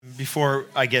Before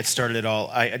I get started at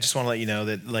all, I just want to let you know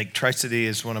that Tri-City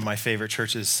is one of my favorite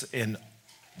churches in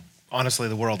honestly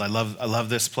the world. I love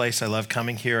this place. I love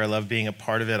coming here. I love being a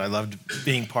part of it. I loved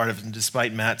being part of it,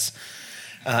 despite Matt's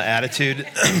attitude.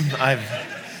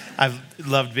 I've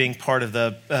loved being part of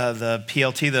the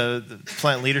PLT, the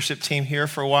plant leadership team here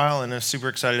for a while, and I'm super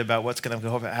excited about what's going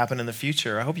to happen in the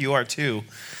future. I hope you are too.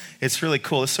 It's really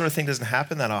cool. This sort of thing doesn't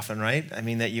happen that often, right? I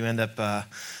mean, that you end up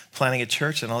planning a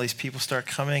church and all these people start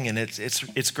coming, and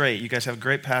it's great. You guys have a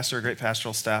great pastor, a great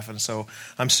pastoral staff, and so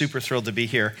I'm super thrilled to be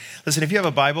here. Listen, if you have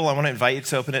a Bible, I want to invite you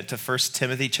to open it to 1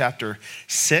 Timothy chapter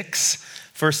 6.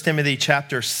 1 Timothy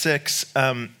chapter 6.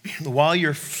 While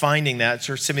you're finding that,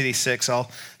 1 Timothy 6, I'll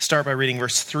start by reading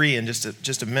verse 3 in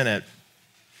just a minute.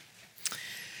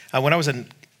 When I was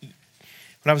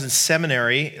in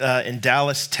seminary in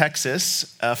Dallas,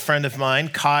 Texas, a friend of mine,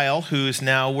 Kyle, who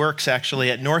now works actually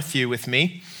at Northview with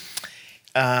me,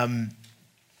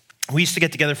 we used to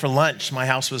get together for lunch. My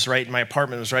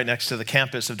apartment was right next to the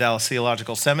campus of Dallas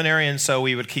Theological Seminary, and so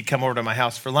he'd come over to my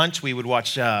house for lunch. We would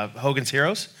watch Hogan's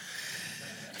Heroes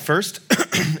first,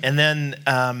 and then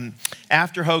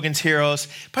after Hogan's Heroes.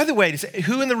 By the way,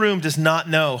 who in the room does not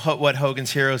know what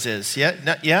Hogan's Heroes is?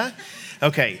 Yeah?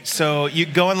 Okay, so you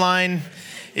go online.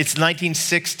 It's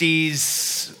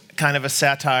 1960s kind of a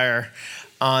satire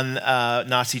on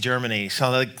Nazi Germany.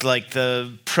 So like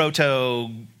the proto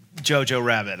Jojo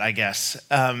Rabbit, I guess.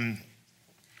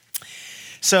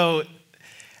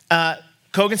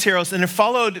 Hogan's Heroes, and then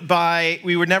followed by,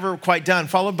 we were never quite done,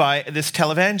 followed by this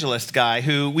televangelist guy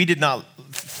who we did not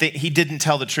think, he didn't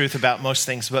tell the truth about most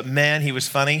things, but man, he was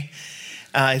funny.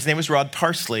 His name was Rod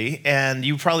Parsley, and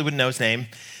you probably wouldn't know his name.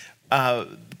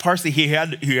 Parsley, he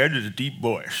had a deep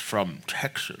voice from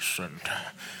Texas, and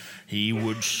he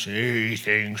would say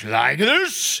things like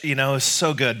this. You know, it's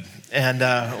so good, and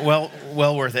well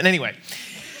worth it. Anyway,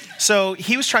 so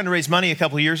he was trying to raise money a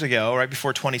couple of years ago, right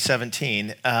before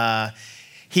 2017.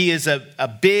 He is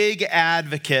a big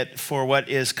advocate for what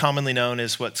is commonly known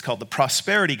as what's called the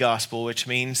prosperity gospel, which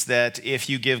means that if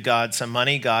you give God some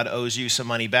money, God owes you some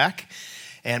money back,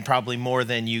 and probably more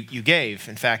than you gave.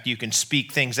 In fact, you can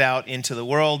speak things out into the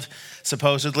world,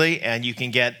 supposedly, and you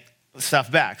can get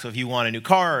stuff back. So if you want a new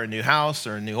car or a new house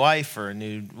or a new wife or a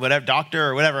new whatever doctor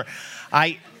or whatever,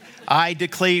 I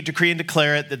decree and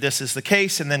declare it that this is the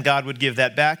case, and then God would give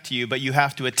that back to you, but you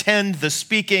have to attend the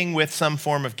speaking with some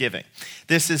form of giving.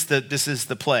 This is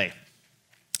the play.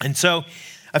 And so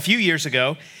a few years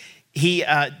ago, they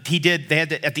had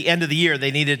to, at the end of the year,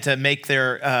 they needed to make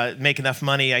enough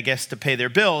money, I guess, to pay their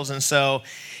bills. And so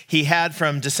he had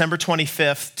from December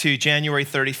 25th to January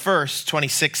 31st,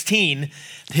 2016,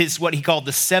 what he called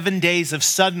the 7 Days of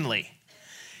Suddenly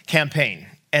campaign.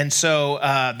 And so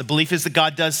the belief is that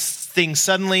God does things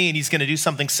suddenly, and he's going to do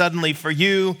something suddenly for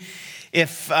you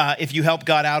if you help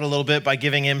God out a little bit by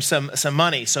giving him some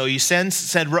money. So you said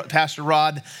Pastor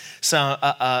Rod,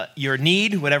 your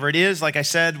need, whatever it is, like I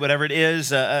said, whatever it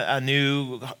is, a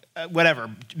new, whatever,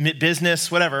 business,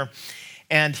 whatever,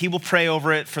 and he will pray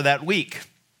over it for that week.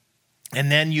 And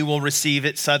then you will receive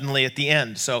it suddenly at the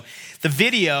end. So the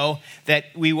video that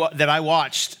I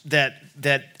watched that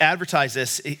advertised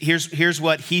this, here's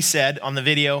what he said on the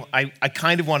video. I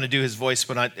kind of want to do his voice,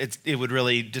 but it would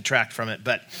really detract from it.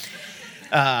 But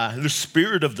the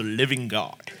Spirit of the living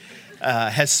God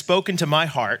has spoken to my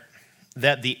heart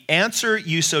that the answer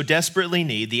you so desperately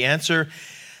need, the answer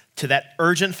to that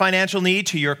urgent financial need,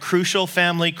 to your crucial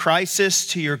family crisis,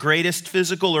 to your greatest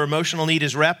physical or emotional need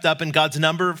is wrapped up in God's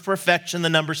number of perfection, the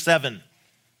number 7.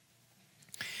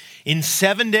 In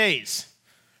 7 days,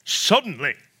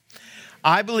 suddenly,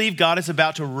 I believe God is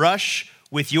about to rush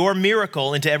with your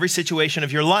miracle into every situation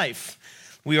of your life.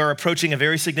 We are approaching a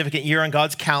very significant year on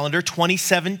God's calendar,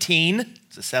 2017.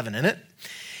 It's a 7 in it.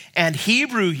 And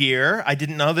Hebrew year, I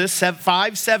didn't know this,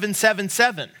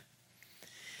 5777.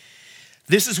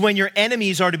 This is when your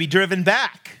enemies are to be driven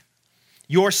back.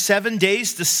 Your 7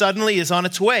 days to suddenly is on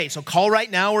its way. So call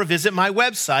right now or visit my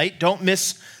website. Don't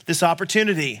miss this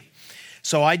opportunity.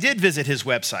 So I did visit his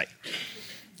website.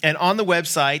 And on the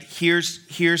website,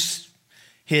 here's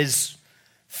his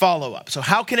follow-up. So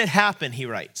how can it happen, he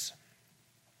writes.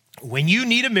 When you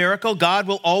need a miracle, God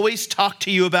will always talk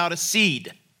to you about a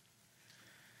seed.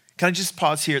 Can I just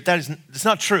pause here? It's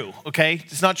not true, okay?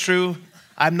 It's not true.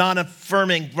 I'm not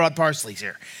affirming Rod Parsley's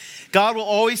here. God will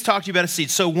always talk to you about a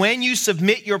seed. So when you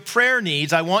submit your prayer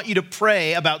needs, I want you to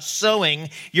pray about sowing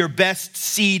your best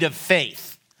seed of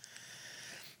faith.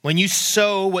 When you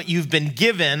sow what you've been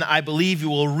given, I believe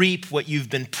you will reap what you've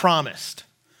been promised.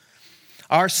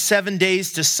 Our 7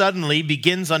 days to suddenly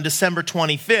begins on December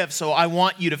 25th, so I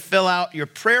want you to fill out your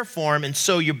prayer form and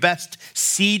sow your best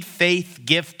seed faith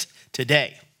gift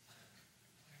today.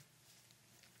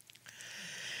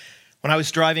 When I was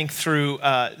driving through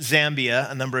Zambia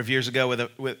a number of years ago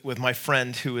with my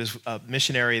friend who was a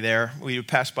missionary there, we would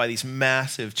pass by these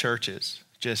massive churches,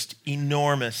 just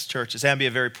enormous churches. Zambia,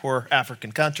 a very poor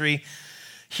African country.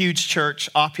 Huge church,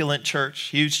 opulent church,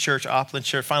 huge church, opulent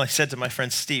church. Finally said to my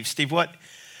friend Steve,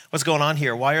 what's going on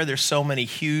here? Why are there so many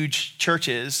huge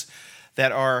churches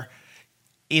that are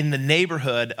in the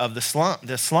neighborhood of the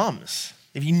slums?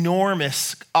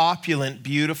 Enormous, opulent,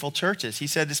 beautiful churches. He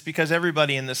said it's because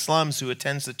everybody in the slums who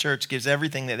attends the church gives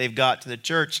everything that they've got to the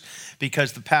church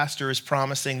because the pastor is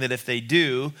promising that if they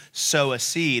do sow a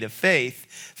seed of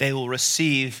faith, they will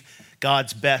receive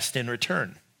God's best in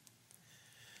return.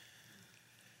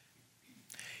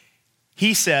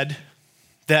 He said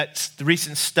that the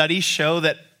recent studies show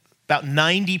that about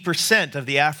 90% of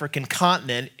the African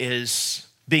continent is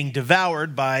being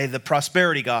devoured by the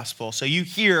prosperity gospel. So you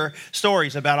hear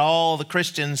stories about all the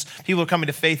Christians, people are coming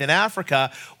to faith in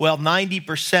Africa. Well,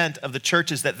 90% of the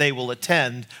churches that they will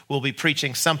attend will be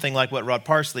preaching something like what Rod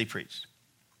Parsley preached.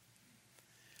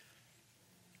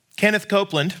 Kenneth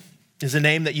Copeland is a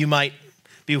name that you might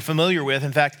be familiar with.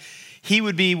 In fact, he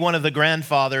would be one of the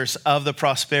grandfathers of the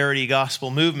prosperity gospel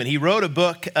movement. He wrote a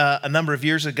book a number of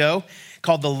years ago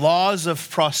called The Laws of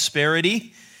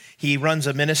Prosperity. He runs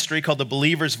a ministry called the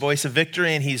Believer's Voice of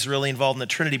Victory, and he's really involved in the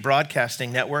Trinity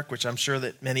Broadcasting Network, which I'm sure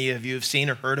that many of you have seen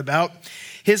or heard about.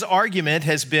 His argument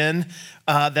has been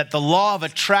that the law of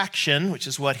attraction, which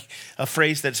is a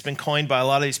phrase that's been coined by a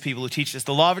lot of these people who teach this,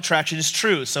 the law of attraction is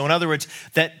true. So in other words,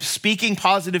 that speaking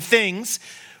positive things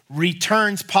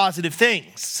returns positive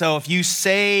things. So if you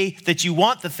say that you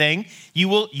want the thing, you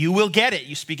will get it.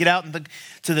 You speak it out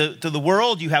to the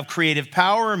world. You have creative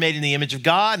power made in the image of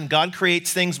God, and God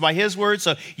creates things by his word.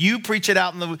 So you preach it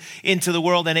out into the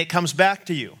world and it comes back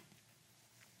to you.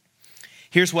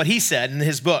 Here's what he said in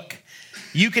his book.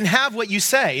 You can have what you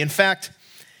say. In fact,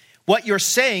 what you're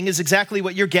saying is exactly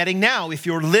what you're getting now. If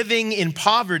you're living in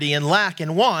poverty and lack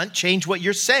and want, change what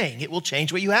you're saying. It will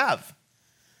change what you have.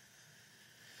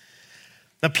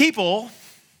 Now, people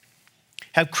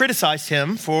have criticized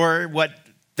him for what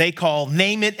they call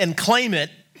name it and claim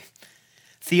it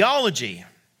theology.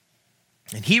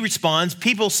 And he responds,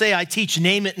 people say I teach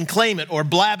name it and claim it or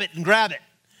blab it and grab it.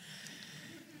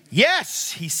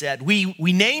 Yes, he said, we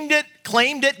named it,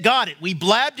 claimed it, got it. We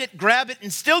blabbed it, grabbed it,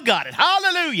 and still got it.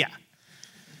 Hallelujah.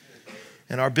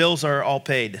 And our bills are all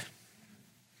paid.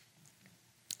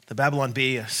 The Babylon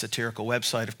Bee, a satirical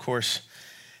website, of course,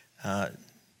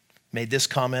 made this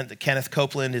comment that Kenneth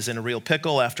Copeland is in a real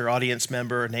pickle after audience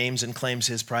member names and claims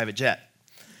his private jet.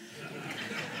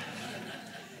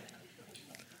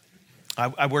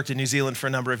 I worked in New Zealand for a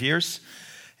number of years,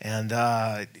 and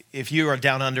if you are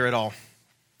down under at all,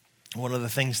 one of the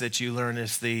things that you learn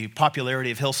is the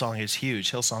popularity of Hillsong is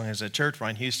huge. Hillsong is a church.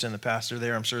 Brian Houston, the pastor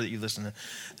there, I'm sure that you listen to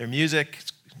their music.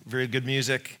 It's very good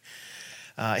music.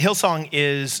 Hillsong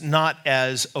is not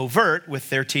as overt with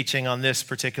their teaching on this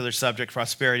particular subject,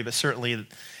 prosperity, but certainly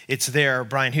it's there.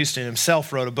 Brian Houston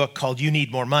himself wrote a book called You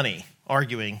Need More Money,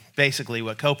 arguing basically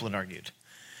what Copeland argued.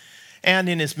 And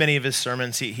in many of his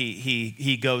sermons,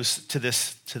 he goes to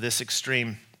this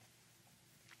extreme.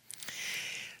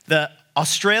 The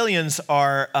Australians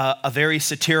are a very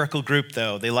satirical group,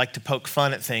 though. They like to poke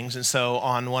fun at things, and so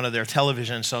on one of their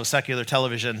secular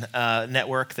television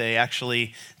network, they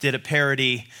actually did a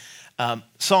parody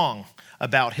song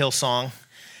about Hillsong,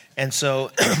 and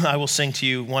so I will sing to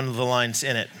you one of the lines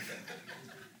in it.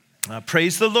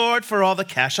 Praise the Lord for all the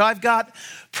cash I've got.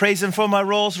 Praise him for my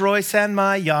Rolls Royce and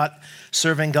my yacht.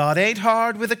 Serving God ain't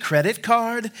hard with a credit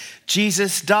card.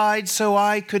 Jesus died so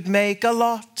I could make a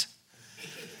lot.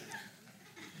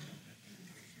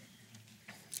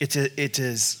 It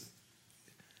is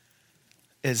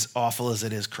as awful as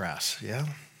it is crass, yeah?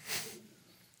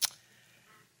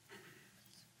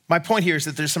 My point here is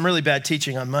that there's some really bad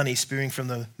teaching on money spewing from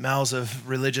the mouths of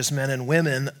religious men and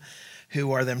women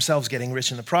who are themselves getting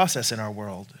rich in the process in our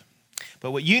world.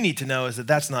 But what you need to know is that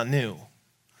that's not new.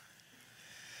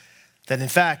 That in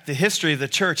fact, the history of the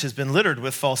church has been littered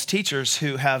with false teachers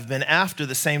who have been after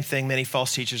the same thing many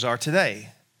false teachers are today.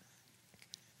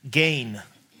 Gain.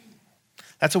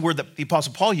 That's a word that the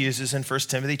Apostle Paul uses in 1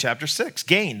 Timothy chapter 6.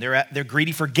 Gain. They're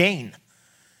greedy for gain.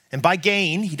 And by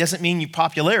gain, he doesn't mean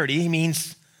popularity. He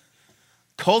means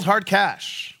cold, hard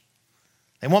cash.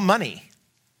 They want money.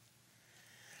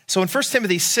 So in 1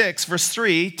 Timothy 6, verse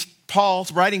 3, Paul,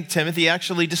 writing to Timothy,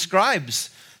 actually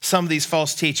describes some of these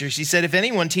false teachers. He said, if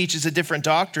anyone teaches a different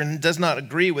doctrine and does not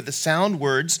agree with the sound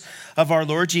words of our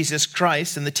Lord Jesus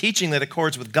Christ and the teaching that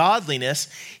accords with godliness,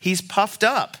 he's puffed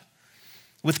up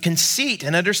with conceit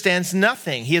and understands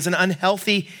nothing. He has an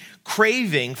unhealthy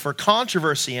craving for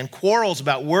controversy and quarrels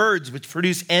about words which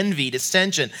produce envy,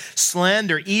 dissension,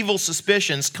 slander, evil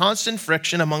suspicions, constant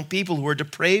friction among people who are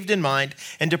depraved in mind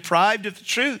and deprived of the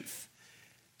truth.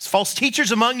 There's false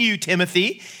teachers among you,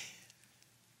 Timothy.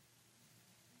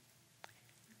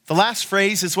 The last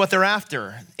phrase is what they're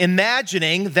after,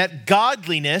 imagining that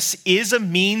godliness is a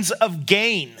means of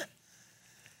gain.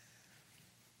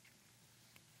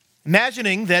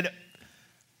 Imagining that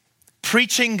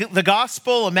preaching the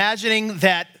gospel, imagining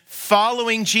that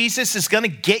following Jesus is going to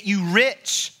get you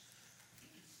rich.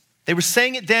 They were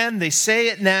saying it then, they say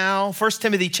it now. 1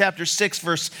 Timothy chapter 6,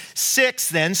 verse 6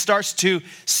 then starts to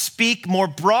speak more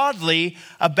broadly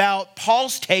about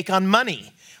Paul's take on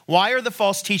money. Why are the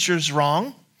false teachers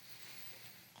wrong?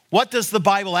 What does the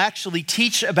Bible actually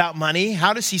teach about money?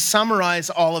 How does he summarize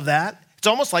all of that? It's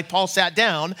almost like Paul sat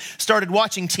down, started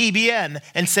watching TBN,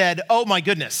 and said, oh my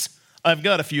goodness, I've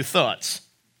got a few thoughts.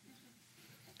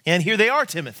 And here they are,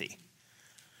 Timothy.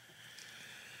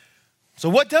 So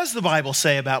what does the Bible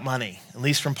say about money, at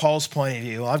least from Paul's point of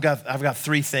view? I've got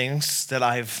three things that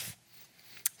I've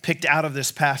picked out of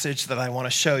this passage that I want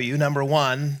to show you. Number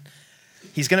one,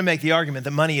 he's going to make the argument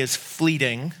that money is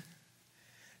fleeting.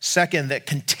 Second, that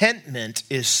contentment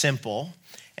is simple.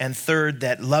 And third,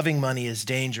 that loving money is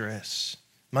dangerous.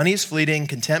 Money is fleeting,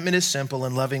 contentment is simple,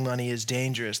 and loving money is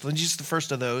dangerous. Let's use the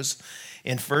first of those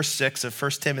in verse 6 of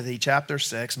 1 Timothy chapter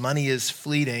 6. Money is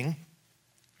fleeting.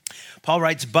 Paul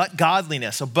writes, but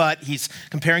godliness. So but, he's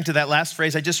comparing to that last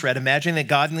phrase I just read, imagining that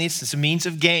godliness is a means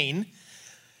of gain.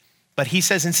 But he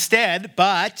says instead,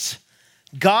 but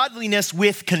godliness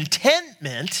with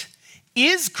contentment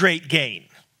is great gain.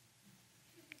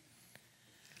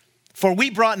 For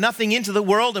we brought nothing into the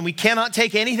world, and we cannot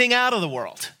take anything out of the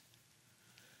world.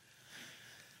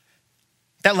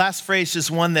 That last phrase is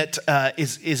one that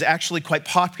is actually quite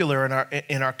popular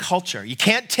in our culture. You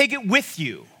can't take it with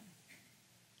you.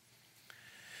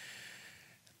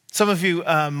 Some of you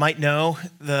might know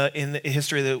in the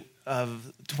history of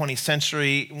the 20th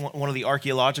century, one of the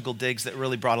archaeological digs that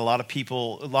really brought a lot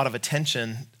of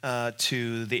attention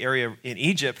to the area in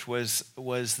Egypt was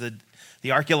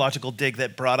the archaeological dig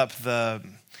that brought up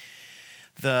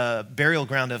the burial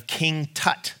ground of King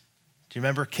Tut. Do you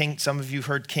remember some of you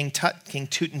heard King Tut, King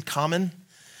Tutankhamun?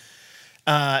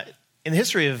 In the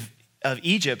history of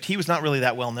Egypt, he was not really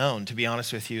that well known, to be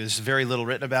honest with you. There's very little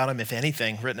written about him, if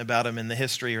anything, written about him in the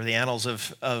history or the annals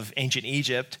of ancient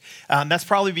Egypt. That's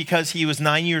probably because he was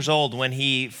 9 years old when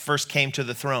he first came to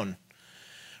the throne,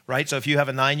 right? So if you have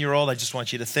a 9-year-old, I just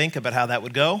want you to think about how that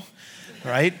would go,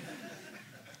 right?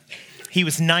 He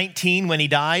was 19 when he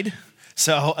died.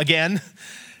 So again,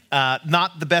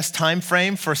 not the best time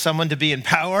frame for someone to be in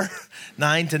power,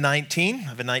 9 to 19. I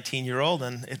have a 19-year-old,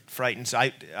 and it frightens.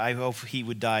 I hope he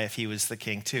would die if he was the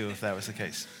king too, if that was the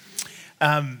case.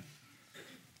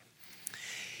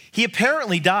 He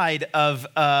apparently died of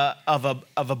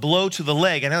a blow to the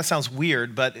leg. I know that sounds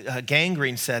weird, but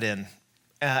gangrene set in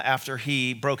after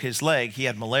he broke his leg. He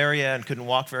had malaria and couldn't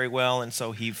walk very well, and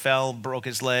so he fell, broke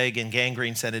his leg, and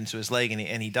gangrene set into his leg,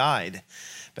 and he died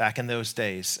back in those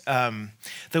days.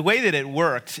 The way that it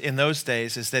worked in those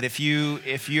days is that if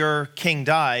your king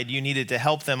died, you needed to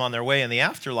help them on their way in the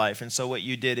afterlife, and so what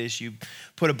you did is you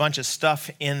put a bunch of stuff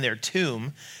in their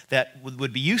tomb that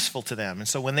would be useful to them. And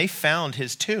so when they found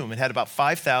his tomb, it had about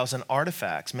 5,000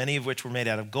 artifacts, many of which were made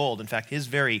out of gold. In fact, his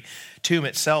very tomb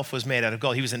itself was made out of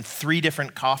gold. He was in 3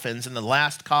 different coffins, and the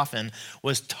last coffin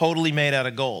was totally made out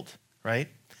of gold, right?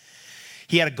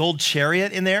 He had a gold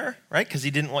chariot in there, right? Because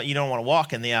you don't want to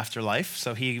walk in the afterlife.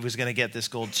 So he was going to get this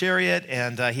gold chariot,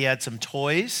 and he had some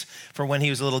toys for when he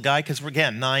was a little guy. Because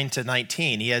again, 9 to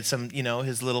 19, he had some,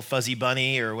 his little fuzzy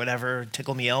bunny or whatever.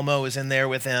 Tickle Me Elmo was in there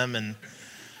with him, and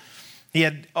he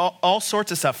had all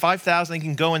sorts of stuff. 5,000. You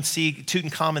can go and see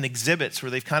Tutankhamun exhibits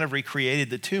where they've kind of recreated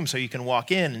the tomb, so you can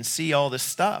walk in and see all this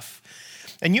stuff.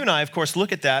 And you and I, of course,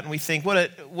 look at that and we think,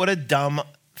 what a dumb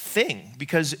thing.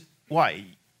 Because why?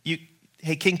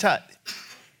 Hey, King Tut,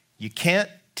 you can't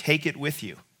take it with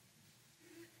you.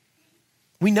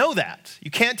 We know that. You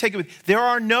can't take it with you. There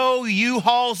are no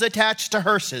U-Hauls attached to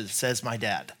hearses, says my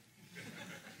dad.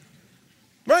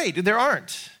 Right, there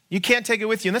aren't. You can't take it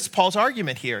with you. And that's Paul's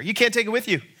argument here. You can't take it with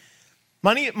you.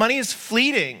 Money is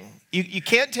fleeting. You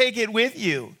can't take it with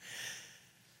you.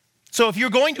 So if you're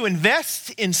going to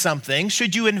invest in something,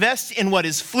 should you invest in what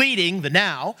is fleeting, the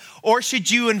now, or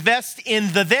should you invest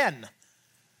in the then?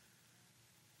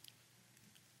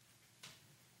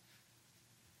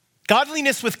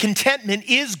 Godliness with contentment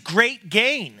is great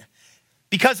gain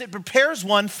because it prepares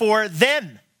one for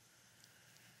then.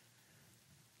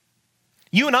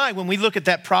 You and I, when we look at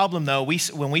that problem, though,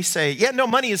 when we say, yeah, no,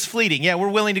 money is fleeting. Yeah, we're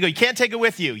willing to go. You can't take it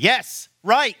with you. Yes,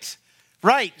 right.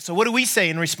 So what do we say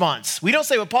in response? We don't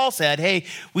say what Paul said. Hey,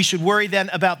 we should worry then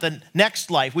about the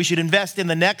next life. We should invest in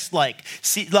the next life.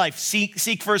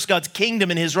 Seek first God's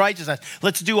kingdom and his righteousness.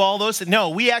 Let's do all those. No,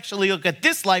 we actually look at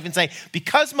this life and say,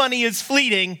 because money is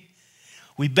fleeting,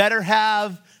 we better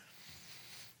have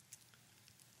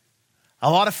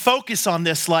a lot of focus on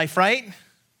this life, right?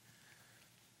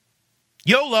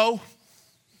 YOLO,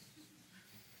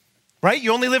 right?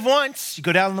 You only live once. You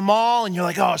go down to the mall and you're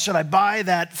like, oh, should I buy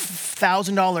that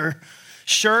 $1,000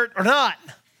 shirt or not?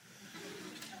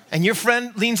 And your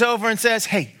friend leans over and says,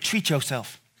 hey, treat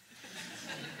yourself.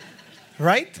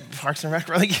 Right? Parks and Rec,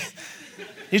 like,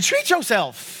 you treat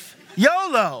yourself.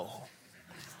 YOLO.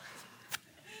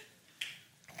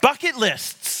 Bucket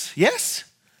lists, yes?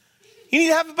 You need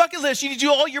to have a bucket list. You need to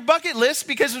do all your bucket lists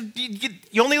because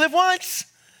you only live once.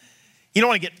 You don't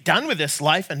want to get done with this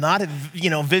life and not have,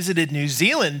 visited New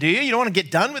Zealand, do you? You don't want to get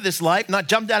done with this life, not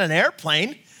jump down an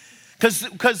airplane.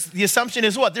 Because the assumption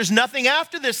is what? There's nothing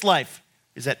after this life.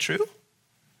 Is that true?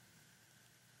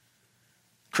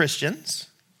 Christians,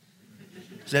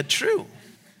 is that true?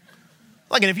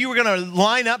 Like, and if you were going to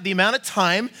line up the amount of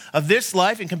time of this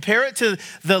life and compare it to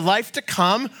the life to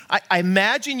come, I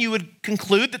imagine you would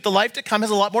conclude that the life to come has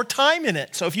a lot more time in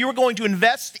it. So if you were going to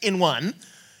invest in one,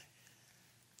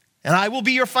 and I will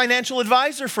be your financial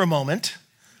advisor for a moment.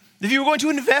 If you were going to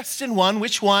invest in one,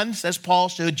 which one, says Paul,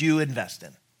 should you invest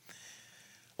in?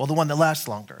 Well, the one that lasts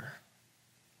longer.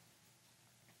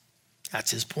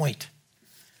 That's his point.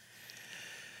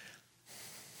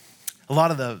 A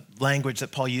lot of the language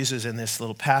that Paul uses in this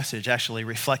little passage actually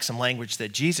reflects some language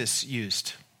that Jesus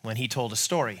used when he told a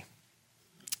story.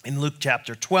 In Luke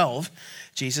chapter 12,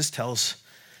 Jesus tells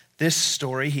this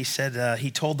story. He said he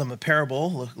told them a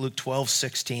parable, Luke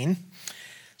 12:16. So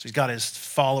he's got his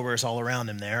followers all around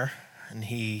him there, and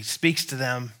he speaks to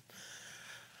them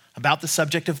about the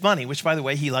subject of money, which, by the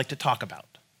way, he liked to talk about.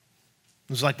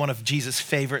 It was like one of Jesus'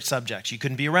 favorite subjects. You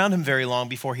couldn't be around him very long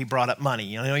before he brought up money.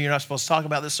 You know, you're not supposed to talk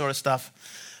about this sort of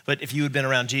stuff, but if you had been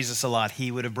around Jesus a lot,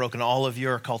 he would have broken all of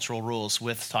your cultural rules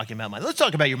with talking about money. Let's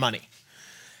talk about your money.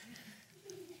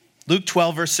 Luke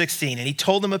 12, verse 16, and he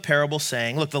told them a parable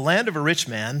saying, look, the land of a rich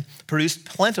man produced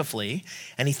plentifully,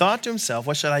 and he thought to himself,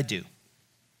 what should I do?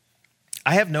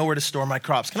 I have nowhere to store my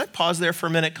crops. Can I pause there for a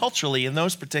minute? Culturally, in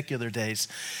those particular days,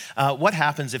 what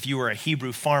happens if you were a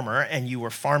Hebrew farmer and you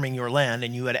were farming your land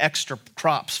and you had extra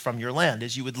crops from your land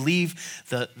is you would leave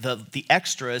the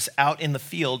extras out in the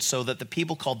field so that the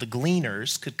people called the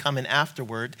gleaners could come in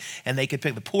afterward and they could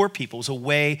pick. The poor people. It was a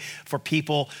way for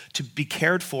people to be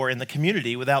cared for in the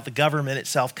community without the government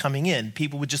itself coming in.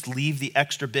 People would just leave the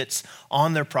extra bits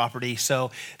on their property so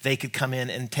they could come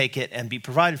in and take it and be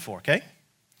provided for, okay?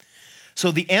 So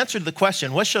the answer to the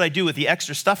question, what should I do with the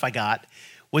extra stuff I got,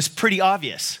 was pretty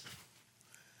obvious.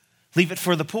 Leave it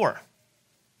for the poor.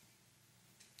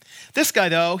 This guy,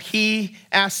 though, he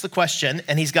asked the question,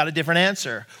 and he's got a different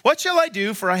answer. What shall I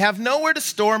do, for I have nowhere to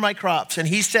store my crops? And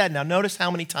he said, now notice how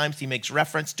many times he makes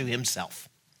reference to himself.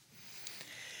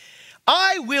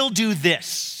 I will do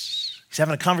this. He's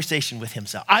having a conversation with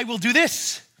himself. I will do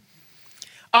this.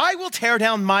 I will tear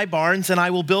down my barns and I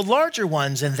will build larger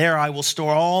ones, and there I will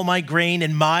store all my grain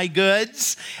and my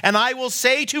goods. And I will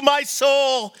say to my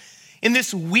soul in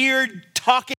this weird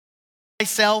talking to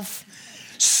myself,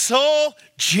 so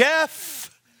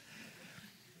Jeff,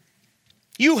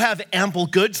 you have ample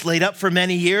goods laid up for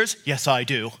many years. Yes, I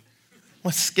do.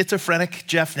 What's schizophrenic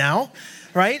Jeff now,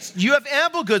 right? You have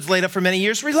ample goods laid up for many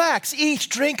years. Relax, eat,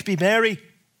 drink, be merry.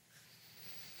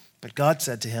 But God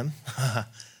said to him,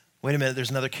 wait a minute, there's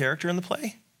another character in the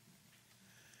play?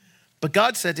 But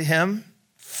God said to him,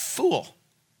 fool,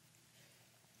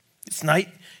 this night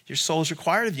your soul is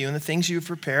required of you, and the things you have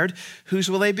prepared, whose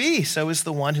will they be? So is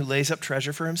the one who lays up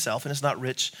treasure for himself and is not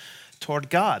rich toward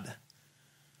God.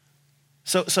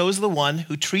 So is the one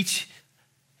who treats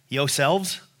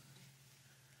yourselves,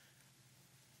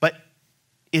 but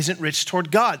isn't rich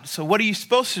toward God. So what are you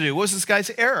supposed to do? What was this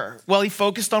guy's error? Well, he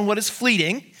focused on what is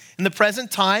fleeting in the present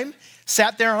time,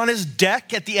 sat there on his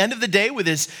deck at the end of the day with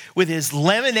his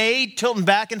lemonade tilting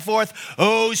back and forth.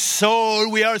 Oh, soul,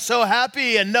 we are so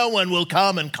happy and no one will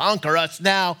come and conquer us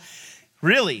now.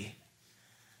 Really?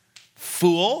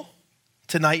 Fool,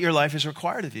 tonight your life is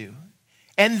required of you.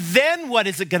 And then what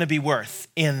is it going to be worth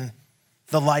in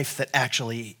the life that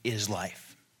actually is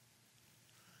life?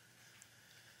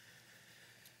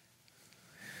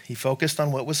 He focused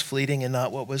on what was fleeting and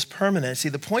not what was permanent. See,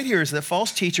 the point here is that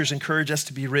false teachers encourage us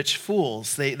to be rich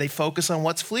fools. They focus on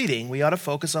what's fleeting. We ought to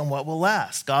focus on what will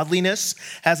last. Godliness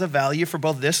has a value for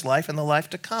both this life and the life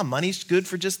to come. Money's good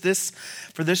for just this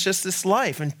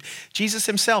life. And Jesus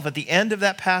himself, at the end of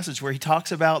that passage where he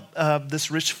talks about this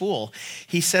rich fool,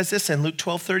 he says this in Luke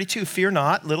 12:32, "Fear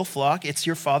not, little flock, it's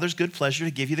your Father's good pleasure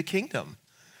to give you the kingdom.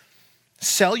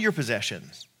 Sell your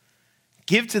possessions.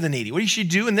 Give to the needy." What you should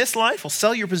do in this life? Well,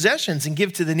 sell your possessions and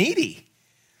give to the needy.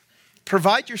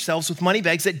 Provide yourselves with money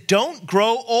bags that don't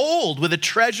grow old, with a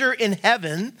treasure in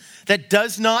heaven that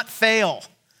does not fail,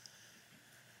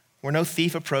 where no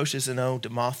thief approaches and no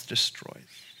moth destroys.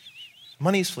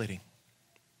 Money is fleeting.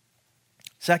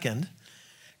 Second,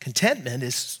 contentment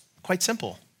is quite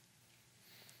simple.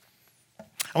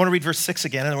 I want to read verse 6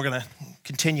 again, and we're going to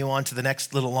continue on to the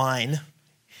next little line.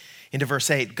 Into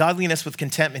verse 8, godliness with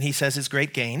contentment, he says, is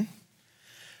great gain.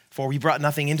 For we brought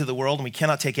nothing into the world, and we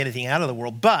cannot take anything out of the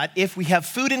world. But if we have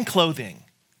food and clothing,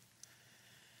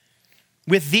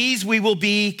 with these we will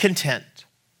be content.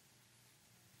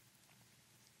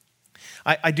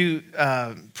 I do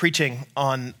preaching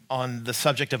on the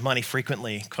subject of money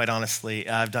frequently, quite honestly.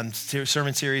 I've done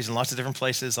sermon series in lots of different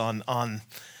places on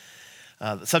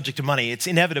the subject of money. It's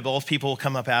inevitable if people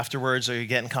come up afterwards or you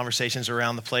get in conversations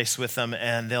around the place with them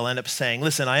and they'll end up saying,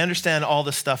 listen, I understand all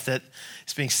the stuff that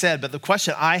is being said, but the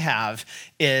question I have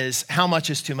is how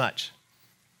much is too much?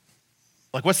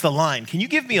 Like, what's the line? Can you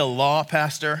give me a law,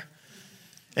 Pastor,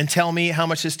 and tell me how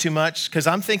much is too much? Because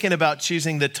I'm thinking about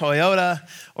choosing the Toyota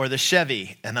or the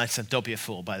Chevy. And I said, don't be a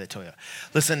fool, buy the Toyota.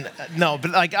 Listen, no,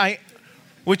 but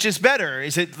which is better?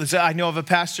 I know of a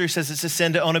pastor who says it's a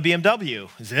sin to own a BMW.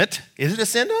 Is it? Is it a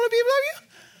sin to own a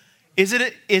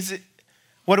BMW? Is it?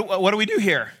 What do we do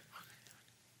here?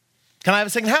 Can I have a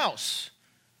second house?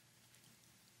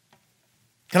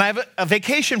 Can I have a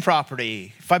vacation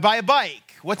property? If I buy a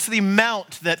bike, what's the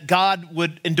amount that God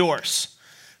would endorse?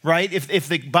 Right? If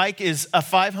the bike is a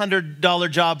 $500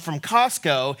 job from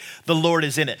Costco, the Lord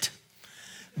is in it.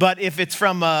 But if it's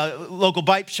from a local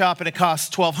bike shop and it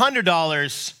costs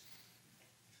 $1,200,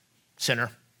 sinner.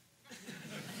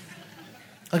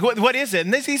 Like, what is it?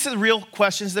 And these are the real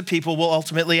questions that people will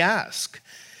ultimately ask.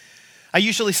 I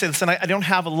usually say, listen, I don't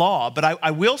have a law, but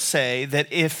I will say that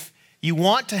if you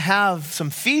want to have some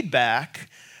feedback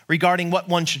regarding what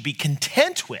one should be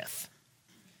content with,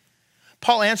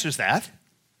 Paul answers that.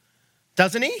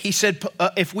 Doesn't he? He said,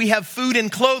 if we have food and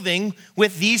clothing,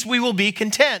 with these we will be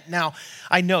content. Now,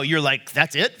 I know you're like,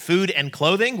 that's it? Food and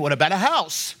clothing? What about a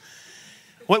house?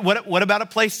 What about a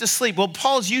place to sleep? Well,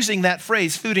 Paul's using that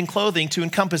phrase, food and clothing, to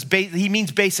encompass, he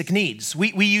means basic needs.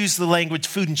 We use the language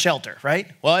food and shelter, right?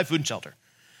 Well, I have food and shelter.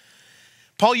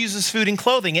 Paul uses food and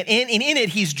clothing, and in it,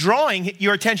 he's drawing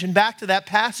your attention back to that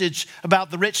passage about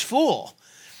the rich fool.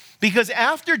 Because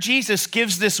after Jesus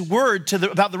gives this word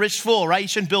about the rich fool, right? He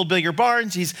shouldn't build bigger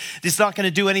barns. It's not going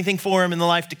to do anything for him in the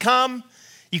life to come.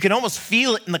 You can almost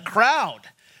feel it in the crowd.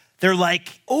 They're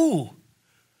like, oh,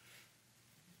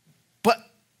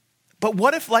 but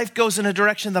what if life goes in a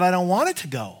direction that I don't want it to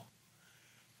go?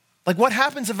 Like, what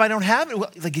happens if I don't have it?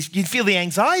 Like, you feel the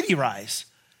anxiety rise.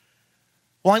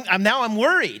 Well, I'm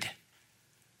worried.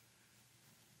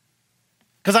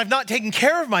 Because I've not taken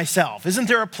care of myself. Isn't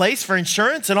there a place for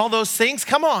insurance and all those things?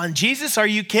 Come on, Jesus, are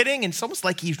you kidding? And it's almost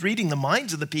like he's reading the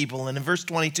minds of the people. And in verse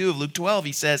 22 of Luke 12,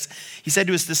 he said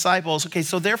to his disciples, okay,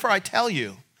 so therefore I tell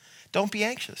you, don't be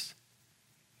anxious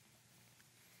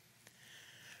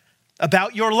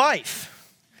about your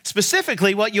life.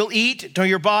 Specifically, what you'll eat, or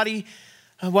your body,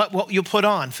 what you'll put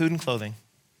on, food and clothing.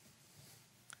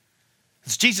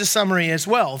 It's Jesus' summary as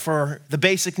well for the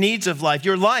basic needs of life.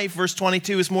 Your life, verse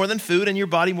 22, is more than food, and your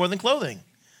body more than clothing.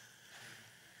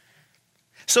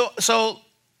 So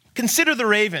consider the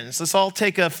ravens. Let's all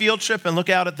take a field trip and look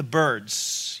out at the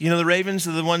birds. You know, the ravens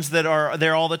are the ones that are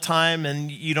there all the time,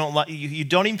 and you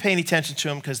don't even pay any attention to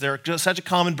them because they're just such a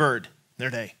common bird in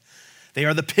their day. They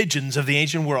are the pigeons of the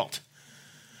ancient world.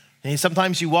 And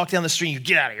sometimes you walk down the street and you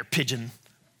get out of here, pigeon.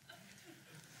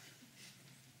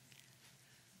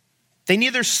 They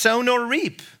neither sow nor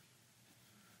reap.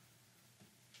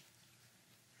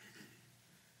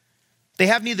 They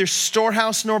have neither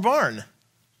storehouse nor barn.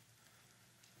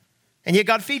 And yet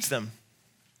God feeds them.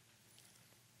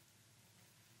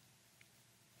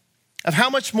 Of how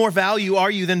much more value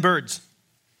are you than birds?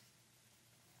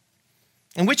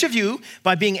 And which of you,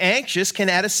 by being anxious, can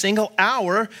add a single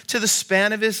hour to the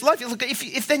span of his life? Look,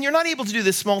 if then you're not able to do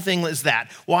this small thing as that,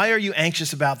 why are you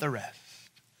anxious about the rest?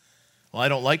 Well, I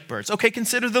don't like birds. Okay,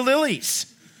 consider the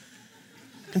lilies.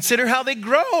 Consider how they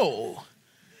grow.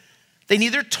 They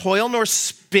neither toil nor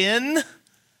spin.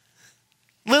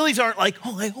 Lilies aren't like,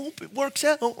 oh, I hope it works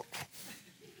out.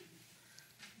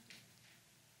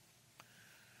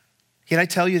 Yet I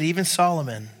tell you that even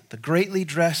Solomon, the greatly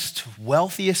dressed,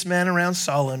 wealthiest man around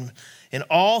Solomon, in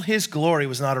all his glory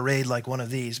was not arrayed like one of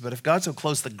these. But if God so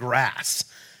clothes the grass,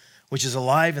 which is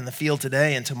alive in the field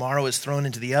today and tomorrow is thrown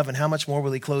into the oven, how much more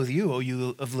will he clothe you, O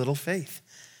you of little faith?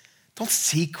 Don't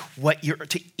seek what you're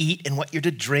to eat and what you're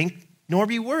to drink, nor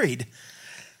be worried.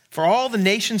 For all the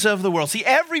nations of the world, see,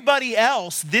 everybody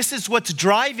else, this is what's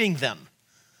driving them.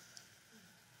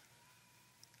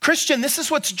 Christian, this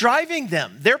is what's driving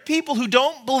them. They're people who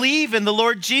don't believe in the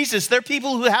Lord Jesus. They're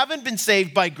people who haven't been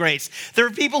saved by grace.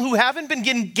 They're people who haven't been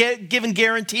given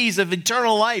guarantees of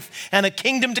eternal life and a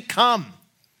kingdom to come.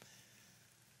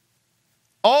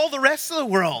 All the rest of the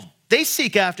world, they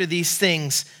seek after these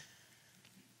things.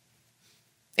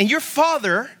 And your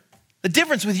Father, the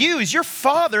difference with you is your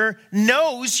Father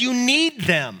knows you need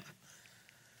them.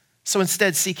 So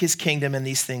instead, seek his kingdom and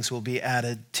these things will be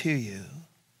added to you.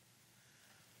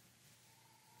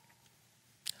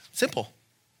 Simple.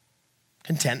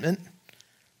 Contentment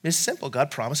is simple.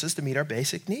 God promises to meet our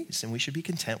basic needs, and we should be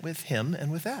content with him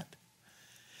and with that.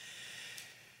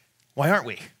 Why aren't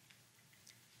we?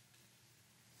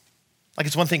 Like,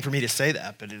 it's one thing for me to say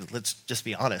that, but let's just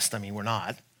be honest. I mean, we're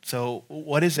not. So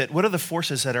what is it? What are the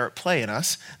forces that are at play in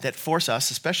us that force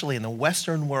us, especially in the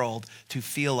Western world, to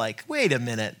feel like, wait a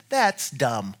minute, that's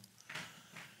dumb.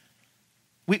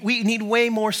 We need way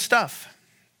more stuff.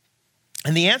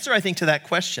 And the answer, I think, to that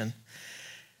question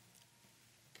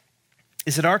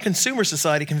is that our consumer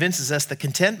society convinces us that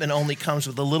contentment only comes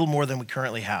with a little more than we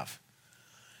currently have.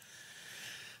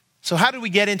 So how do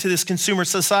we get into this consumer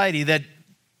society that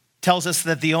tells us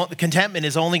that the contentment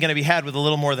is only going to be had with a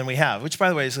little more than we have? Which, by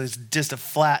the way, is just a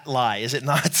flat lie, is it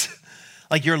not?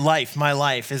 Like your life, my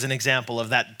life, is an example of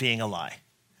that being a lie.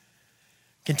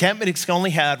 Contentment is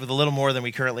only had with a little more than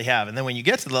we currently have. And then when you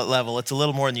get to that level, it's a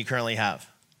little more than you currently have.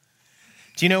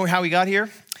 Do you know how we got here?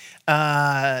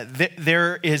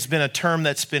 There has been a term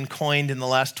that's been coined in the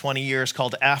last 20 years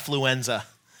called affluenza.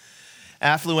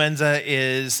 Affluenza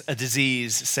is a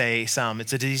disease, say some.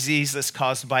 It's a disease that's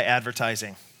caused by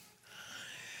advertising.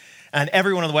 And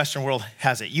everyone in the Western world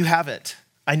has it. You have it.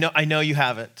 I know you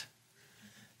have it.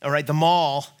 All right, the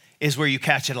mall is where you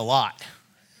catch it a lot.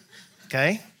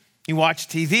 Okay? You watch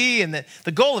TV, and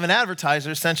the goal of an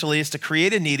advertiser essentially is to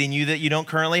create a need in you that you don't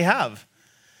currently have.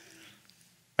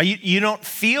 You don't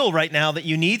feel right now that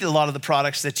you need a lot of the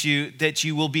products that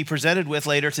you will be presented with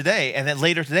later today. And then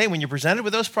later today, when you're presented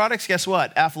with those products, guess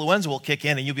what? Affluenza will kick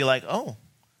in and you'll be like, oh,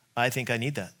 I think I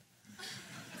need that.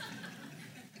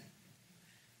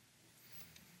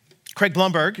 Craig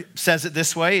Blomberg says it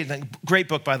this way. Great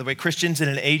book, by the way, Christians in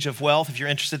an Age of Wealth. If you're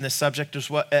interested in this subject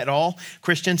at all,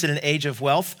 Christians in an Age of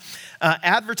Wealth.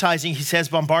 Advertising, he says,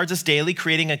 bombards us daily,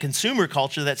 creating a consumer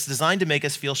culture that's designed to make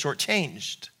us feel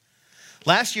shortchanged.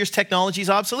 Last year's technology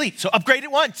is obsolete, so upgrade it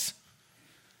once.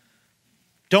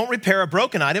 Don't repair a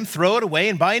broken item, throw it away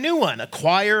and buy a new one.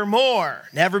 Acquire more.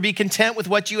 Never be content with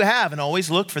what you have and always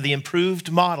look for the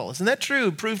improved model. Isn't that true?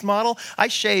 Improved model? I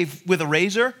shave with a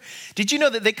razor. Did you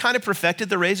know that they kind of perfected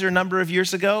the razor a number of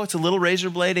years ago? It's a little razor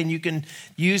blade and you can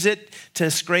use it to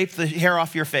scrape the hair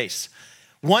off your face.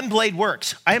 One blade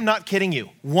works. I am not kidding you.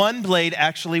 One blade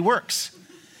actually works.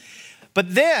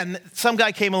 But then some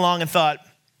guy came along and thought,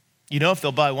 you know, if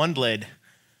they'll buy one blade,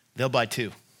 they'll buy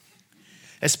two.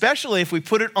 Especially if we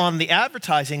put it on the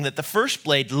advertising that the first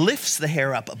blade lifts the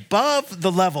hair up above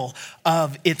the level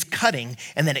of its cutting,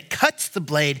 and then it cuts the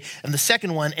blade and the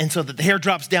second one, and so that the hair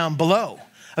drops down below.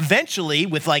 Eventually,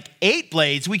 with like 8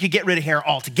 blades, we could get rid of hair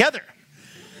altogether,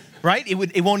 right?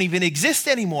 It won't even exist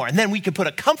anymore. And then we could put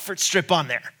a comfort strip on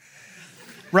there,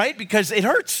 right? Because it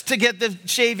hurts to get the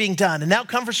shaving done. And now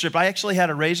comfort strip. I actually had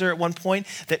a razor at one point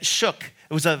that shook.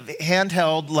 It was a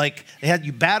handheld, like it had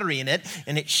your battery in it,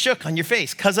 and it shook on your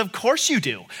face. Because of course you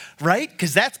do, right?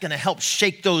 Because that's going to help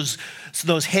shake those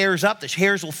hairs up. The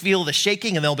hairs will feel the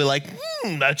shaking, and they'll be like,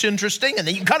 that's interesting. And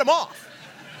then you can cut them off,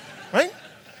 right?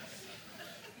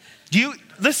 Do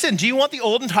you want the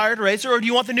old and tired razor, or do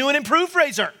you want the new and improved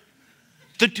razor?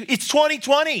 It's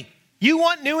 2020. You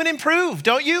want new and improved,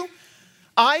 don't you?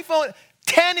 iPhone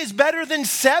 10 is better than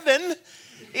 7.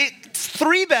 It's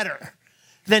 3 better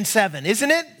than 7, isn't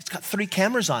it? It's got 3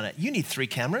 cameras on it. You need 3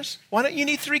 cameras. Why don't you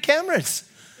need 3 cameras?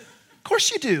 Of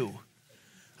course you do.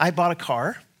 I bought a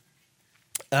car.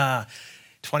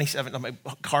 27, my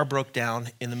car broke down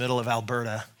in the middle of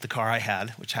Alberta, the car I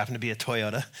had, which happened to be a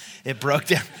Toyota. It broke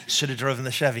down. Should have driven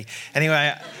the Chevy.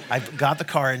 Anyway, I got the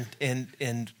car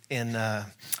in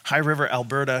High River,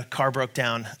 Alberta. Car broke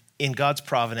down in God's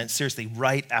providence, seriously,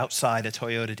 right outside a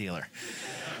Toyota dealer.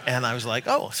 And I was like,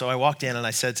 oh. So I walked in and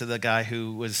I said to the guy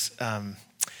who was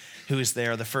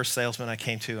there, the first salesman I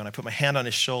came to, and I put my hand on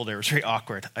his shoulder. It was very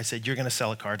awkward. I said, you're going to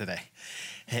sell a car today.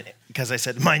 And because I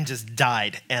said, mine just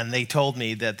died. And they told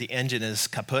me that the engine is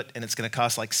kaput and it's going to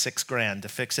cost like $6,000 to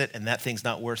fix it. And that thing's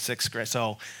not worth $6,000.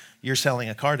 So you're selling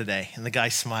a car today. And the guy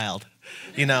smiled,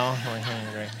 you know. Like,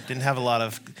 oh, great. Didn't have a lot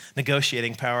of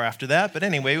negotiating power after that. But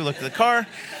anyway, we looked at the car.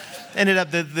 Ended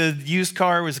up, the used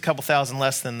car was a couple thousand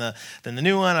less than the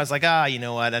new one. I was like, you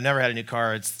know what? I never had a new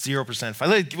car. It's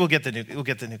 0%. We'll get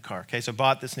the new car. Okay, so I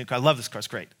bought this new car. I love this car. It's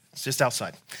great. It's just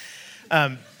outside.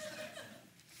 A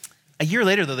year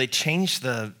later, though, they changed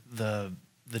the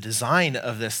design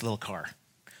of this little car.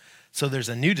 So there's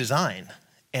a new design.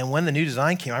 And when the new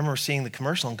design came, I remember seeing the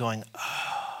commercial and going,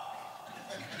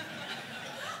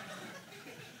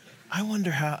 I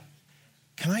wonder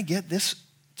can I get this?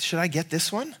 Should I get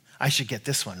this one? I should get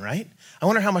this one, right? I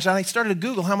wonder how much. I started to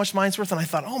Google how much mine's worth, and I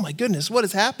thought, oh my goodness, what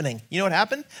is happening? You know what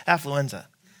happened? Affluenza.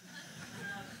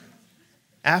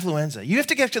 Affluenza. You have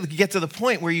to get to the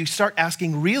point where you start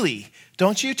asking, really,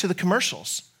 don't you, to the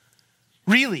commercials?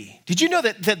 Really? Did you know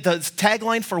that the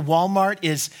tagline for Walmart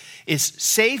is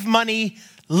save money,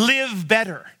 live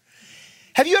better?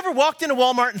 Have you ever walked into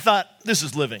Walmart and thought, this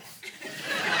is living?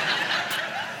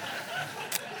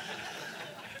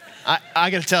 I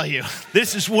got to tell you,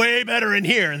 this is way better in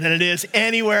here than it is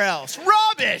anywhere else.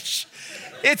 Rubbish!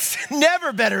 It's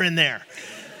never better in there,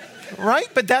 right?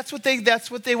 But that's what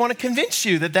they want to convince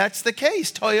you, that's the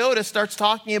case. Toyota starts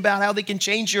talking about how they can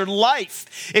change your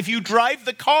life if you drive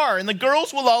the car, and the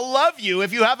girls will all love you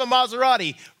if you have a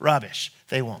Maserati. Rubbish.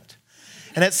 They won't.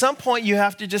 And at some point, you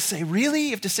have to just say, really?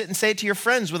 You have to sit and say it to your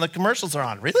friends when the commercials are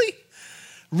on. Really?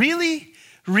 Really?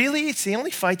 Really? It's the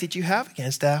only fight that you have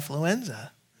against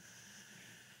affluenza.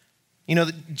 You know,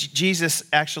 Jesus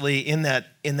actually in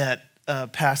that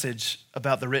passage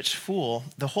about the rich fool,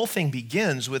 the whole thing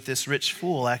begins with this rich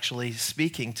fool actually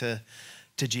speaking to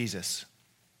Jesus.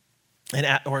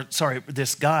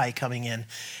 This guy coming in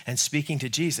and speaking to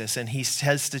Jesus. And he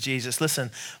says to Jesus,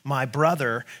 listen, my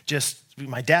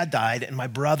dad died and my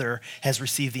brother has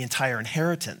received the entire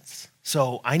inheritance.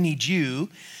 So I need you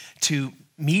to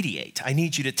mediate. I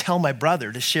need you to tell my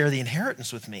brother to share the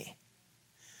inheritance with me.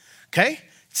 Okay?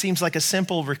 Seems like a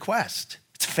simple request.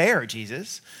 It's fair,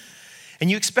 Jesus. And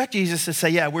you expect Jesus to say,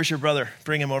 yeah, where's your brother?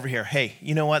 Bring him over here. Hey,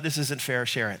 you know what? This isn't fair.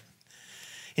 Share it.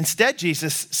 Instead,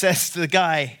 Jesus says to the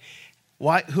guy,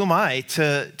 who am I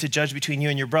to judge between you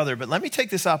and your brother? But let me take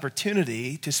this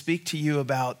opportunity to speak to you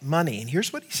about money. And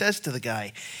here's what he says to the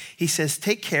guy. He says,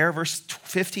 take care, verse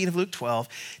 15 of Luke 12,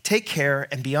 take care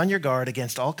and be on your guard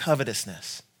against all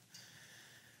covetousness.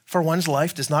 For one's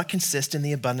life does not consist in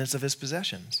the abundance of his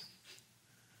possessions.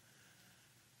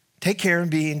 Take care and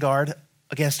be in guard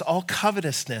against all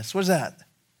covetousness. What is that?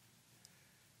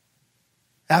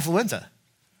 Affluenza.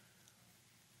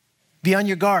 Be on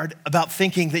your guard about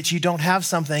thinking that you don't have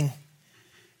something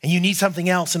and you need something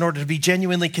else in order to be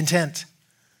genuinely content.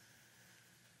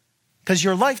 Because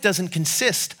your life doesn't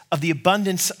consist of the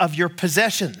abundance of your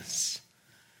possessions.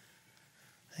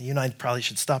 You and I probably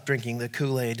should stop drinking the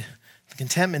Kool-Aid.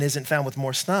 Contentment isn't found with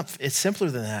more stuff. It's simpler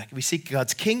than that. We seek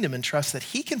God's kingdom and trust that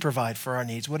he can provide for our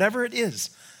needs, whatever it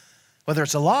is. Whether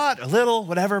it's a lot, a little,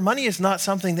 whatever. Money is not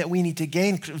something that we need to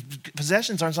gain.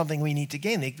 Possessions aren't something we need to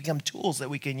gain. They become tools that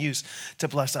we can use to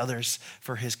bless others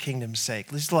for his kingdom's sake.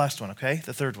 This is the last one, okay?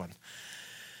 The third one.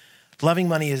 Loving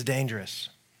money is dangerous.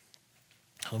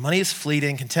 Well, money is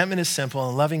fleeting, contentment is simple,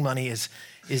 and loving money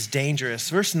is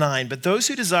dangerous. Verse 9, but those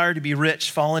who desire to be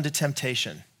rich fall into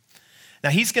temptation. Now,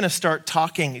 he's going to start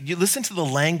talking. You listen to the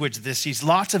language of this. He's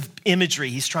lots of imagery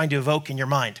he's trying to evoke in your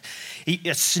mind.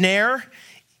 A snare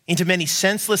into many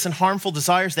senseless and harmful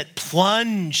desires that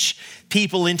plunge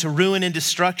people into ruin and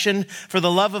destruction. For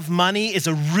the love of money is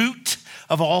a root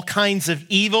of all kinds of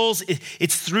evils.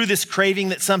 It's through this craving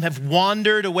that some have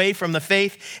wandered away from the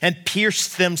faith and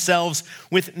pierced themselves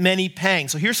with many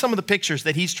pangs. So here's some of the pictures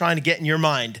that he's trying to get in your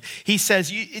mind. He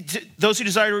says, those who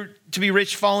desire to be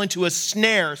rich fall into a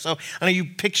snare. So I know you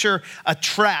picture a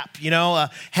trap,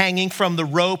 hanging from the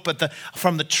rope, but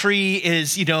from the tree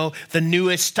is, the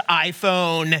newest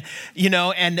iPhone,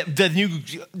 and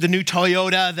the new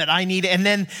Toyota that I need. And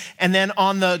then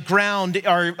on the ground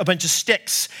are a bunch of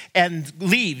sticks and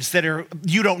leaves that are,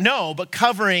 you don't know, but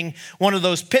covering one of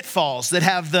those pitfalls that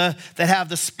have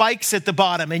the spikes at the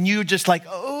bottom. And you just like,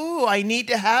 oh, I need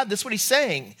to have this. What he's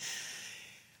saying.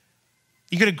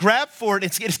 You're going to grab for it.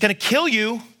 It's going to kill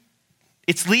you.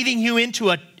 It's leading you into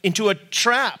a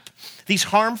trap. These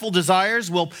harmful desires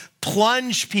will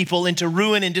plunge people into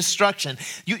ruin and destruction.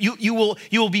 You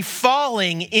will be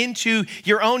falling into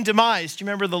your own demise. Do you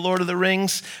remember the Lord of the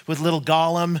Rings with little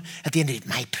Gollum at the end of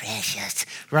my precious,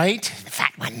 right? The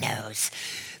fat one knows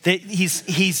that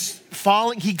he's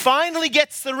falling. He finally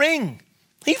gets the ring.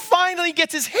 He finally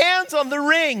gets his hands on the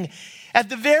ring at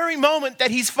the very moment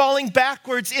that he's falling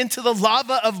backwards into the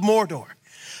lava of Mordor.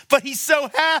 But he's so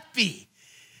happy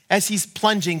as he's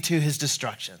plunging to his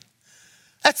destruction.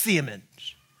 That's the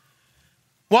image.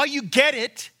 While you get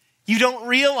it, you don't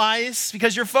realize,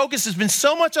 because your focus has been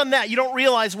so much on that, you don't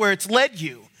realize where it's led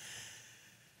you.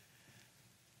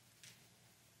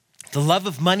 The love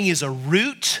of money is a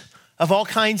root of all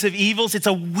kinds of evils. It's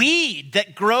a weed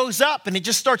that grows up and it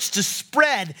just starts to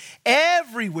spread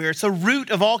everywhere. It's a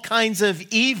root of all kinds of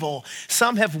evil.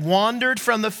 Some have wandered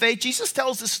from the faith. Jesus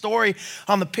tells this story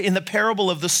in the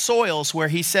parable of the soils, where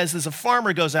he says there's a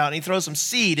farmer goes out and he throws some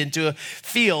seed into a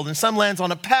field, and some lands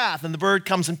on a path and the bird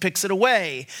comes and picks it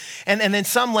away. And then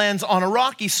some lands on a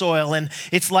rocky soil, and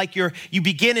it's like you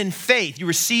begin in faith. You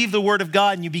receive the word of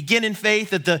God and you begin in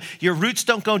faith that your roots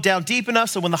don't go down deep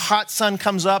enough, so when the hot sun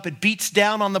comes up, it beats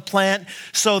down on the plant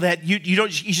so that you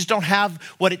just don't have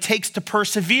what it takes to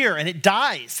persevere, and it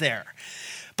dies there.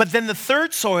 But then the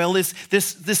third soil is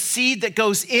this seed that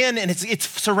goes in, and it's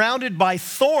surrounded by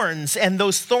thorns, and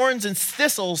those thorns and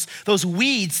thistles, those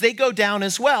weeds, they go down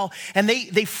as well, and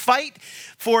they fight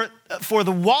for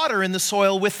the water in the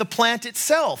soil with the plant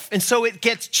itself, and so it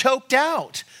gets choked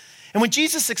out. And when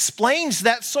Jesus explains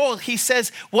that soil, he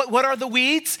says, what are the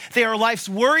weeds? They are life's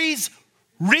worries,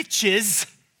 riches,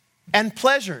 and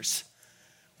pleasures.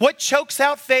 What chokes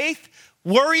out faith?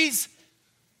 Worries,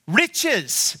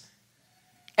 riches,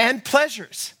 and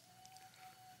pleasures.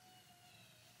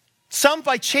 Some,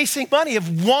 by chasing money,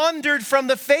 have wandered from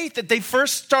the faith that they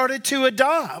first started to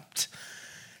adopt.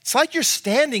 It's like you're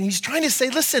standing, he's trying to say,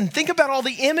 listen, think about all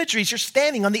the imageries. You're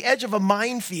standing on the edge of a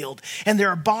minefield, and there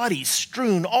are bodies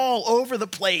strewn all over the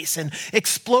place and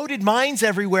exploded mines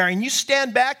everywhere. And you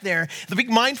stand back there, the big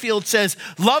minefield says,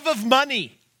 love of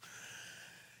money.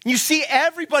 You see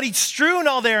everybody strewn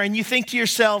all there, and you think to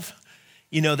yourself,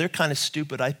 they're kind of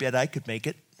stupid. I bet I could make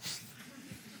it.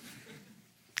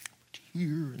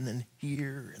 Here and then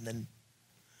here and then.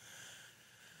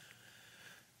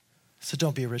 So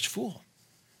don't be a rich fool.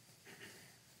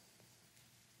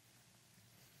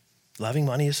 Loving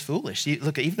money is foolish.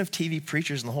 Look, even if TV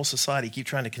preachers and the whole society keep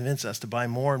trying to convince us to buy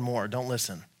more and more, don't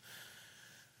listen.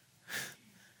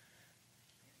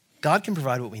 God can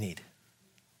provide what we need.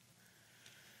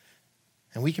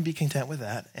 And we can be content with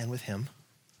that and with him.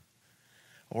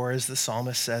 Or as the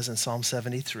psalmist says in Psalm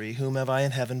 73, whom have I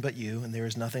in heaven but you, and there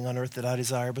is nothing on earth that I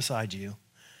desire beside you.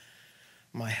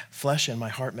 My flesh and my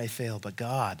heart may fail, but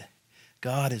God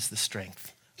is the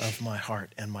strength of my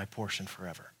heart and my portion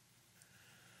forever.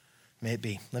 May it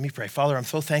be. Let me pray. Father, I'm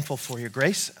so thankful for your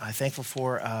grace. I'm thankful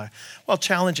for a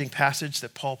challenging passage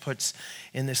that Paul puts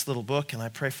in this little book. And I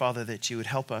pray, Father, that you would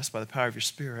help us by the power of your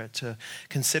Spirit to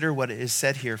consider what is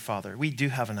said here, Father. We do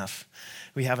have enough.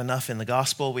 We have enough in the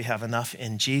gospel. We have enough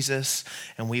in Jesus.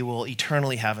 And we will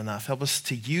eternally have enough. Help us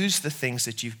to use the things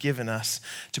that you've given us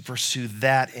to pursue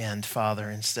that end,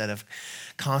 Father, instead of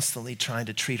constantly trying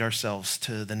to treat ourselves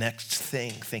to the next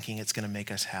thing, thinking it's going to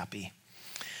make us happy.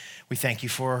 We thank you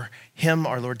for him,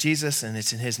 our Lord Jesus, and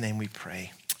it's in his name we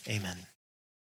pray. Amen.